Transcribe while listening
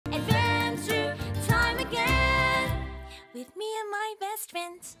with me and my best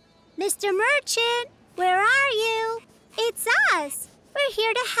friends. Mr. Merchant, where are you? It's us. We're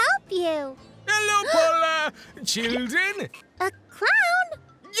here to help you. Hello, Paula. Children? A clown?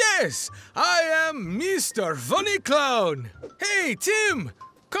 Yes, I am Mr. Funny Clown. Hey, Tim,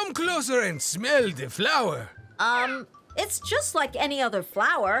 come closer and smell the flower. It's just like any other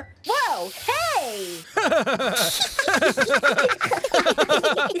flower. Whoa, hey!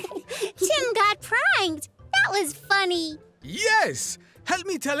 Tim got pranked. That was funny. Yes, help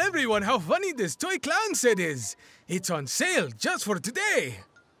me tell everyone how funny this toy clown set is. It's on sale just for today.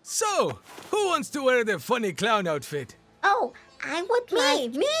 So, who wants to wear the funny clown outfit? Oh, I would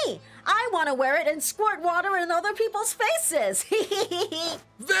like... Me! I want to wear it and squirt water in other people's faces.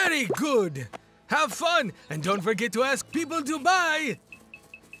 Very good. Have fun, and don't forget to ask people to buy.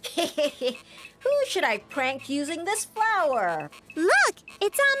 Who should I prank using this flower? Look,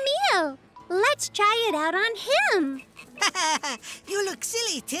 it's on Emil. Let's try it out on him. You look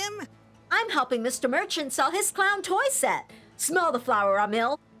silly, Tim. I'm helping Mr. Merchant sell his clown toy set. Smell the flower,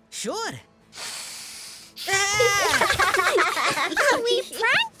 Emil. Sure. We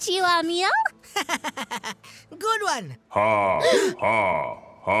pranked you, Emil. Good one. Ha, ha,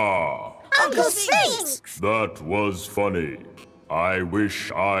 ha. Uncle Sphinx! That was funny. I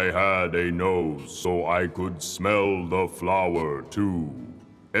wish I had a nose so I could smell the flower too.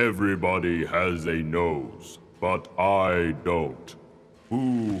 Everybody has a nose, but I don't. Hoo,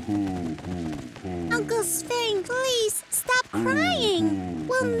 hoo, hoo, hoo. Uncle Sphinx, please stop crying.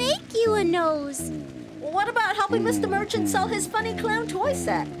 We'll make you a nose. What about helping Mr. Merchant sell his funny clown toy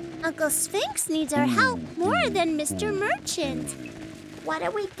set? Uncle Sphinx needs our help more than Mr. Merchant. What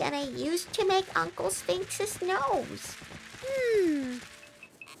are we gonna use to make Uncle Sphinx's nose?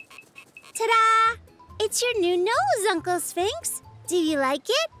 Ta-da! It's your new nose, Uncle Sphinx. Do you like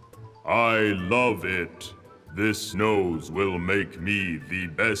it? I love it. This nose will make me the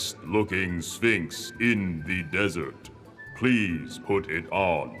best-looking Sphinx in the desert. Please put it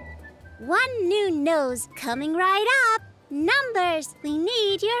on. One new nose coming right up. Numbers, we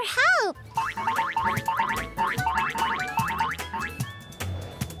need your help.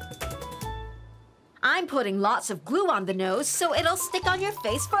 I'm putting lots of glue on the nose so it'll stick on your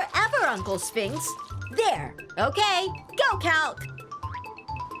face forever, Uncle Sphinx. There. Okay, go, Calc.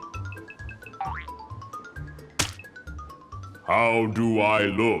 How do I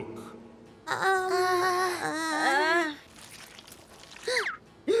look?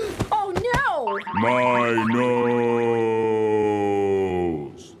 Oh, no! My nose!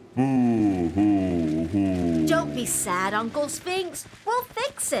 Boo-hoo-hoo. Don't be sad, Uncle Sphinx. We'll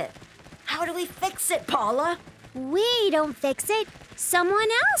fix it. How do we fix it, Paula? We don't fix it. Someone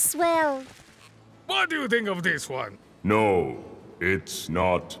else will. What do you think of this one? No, it's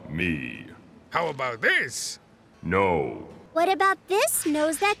not me. How about this? No, What about this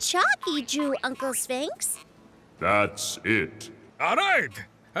nose that Chalky drew, Uncle Sphinx? that's it. All right,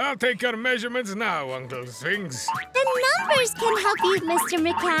 I'll take your measurements now, Uncle Sphinx. The numbers can help you, Mr.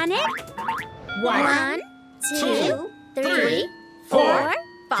 Mechanic. 1, 2, 3, 4,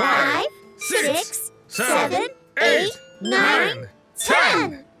 5, 6, 7, 8, 9,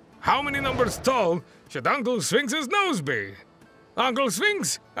 10. How many numbers tall should Uncle Sphinx's nose be? Uncle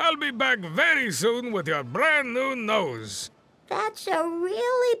Sphinx, I'll be back very soon with your brand new nose. That's a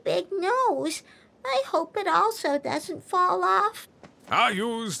really big nose. I hope it also doesn't fall off. I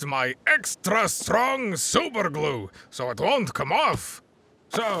used my extra strong super glue so it won't come off.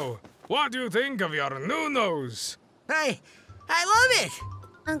 So, what do you think of your new nose? I love it.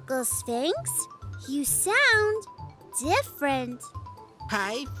 Uncle Sphinx, you sound different.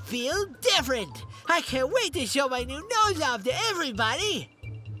 I feel different. I can't wait to show my new nose off to everybody.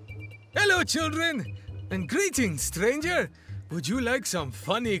 Hello, children, and greetings, stranger. Would you like some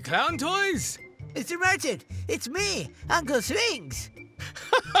funny clown toys? Mr. Merchant, it's me, Uncle Sphinx.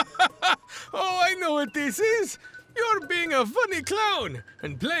 Oh, I know what this is. You're being a funny clown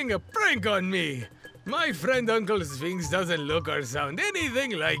and playing a prank on me. My friend Uncle Sphinx doesn't look or sound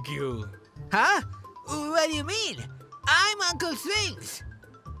anything like you. Huh? What do you mean? I'm Uncle Sphinx.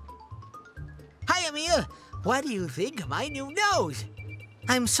 Hi, Emil. What do you think of my new nose?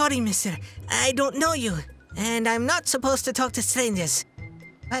 I'm sorry, mister. I don't know you, and I'm not supposed to talk to strangers.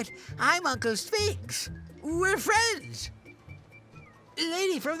 But I'm Uncle Sphinx. We're friends.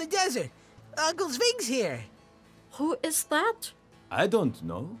 Lady from the desert. Uncle Sphinx here. Who is that? I don't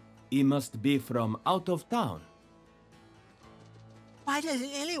know. He must be from out of town. Why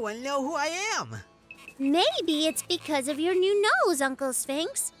doesn't anyone know who I am? Maybe it's because of your new nose, Uncle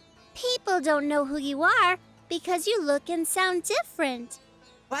Sphinx. People don't know who you are because you look and sound different.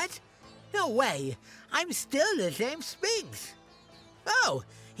 What? No way. I'm still the same Sphinx. Oh,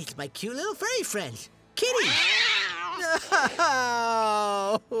 it's my cute little furry friends, kitties.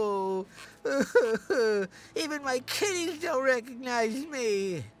 No. Even my kitties don't recognize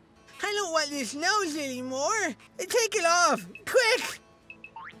me. I don't want this nose anymore. Take it off, quick.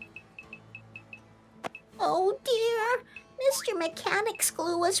 Oh dear, Mr. Mechanic's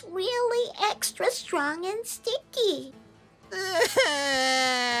glue was really extra strong and sticky.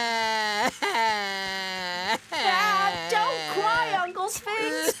 Don't cry, Uncle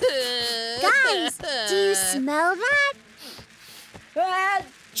Sphinx. Guys, do you smell that?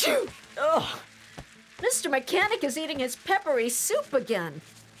 Achoo! Ugh. Mr. Mechanic is eating his peppery soup again.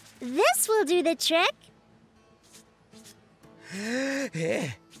 This will do the trick.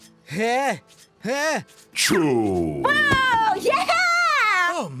 Choo! Oh, yeah!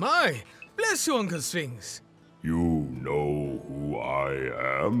 Oh my! Bless you, Uncle Sphinx. You know who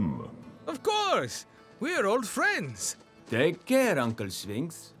I am? Of course! We're old friends. Take care, Uncle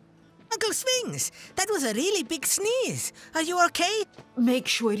Sphinx. Uncle Sphinx, that was a really big sneeze. Are you okay? Make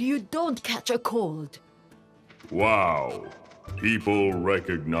sure you don't catch a cold. Wow! People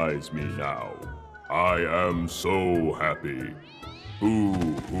recognize me now. I am so happy. Hoo,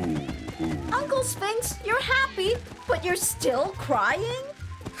 hoo, hoo. Uncle Sphinx, you're happy, but you're still crying?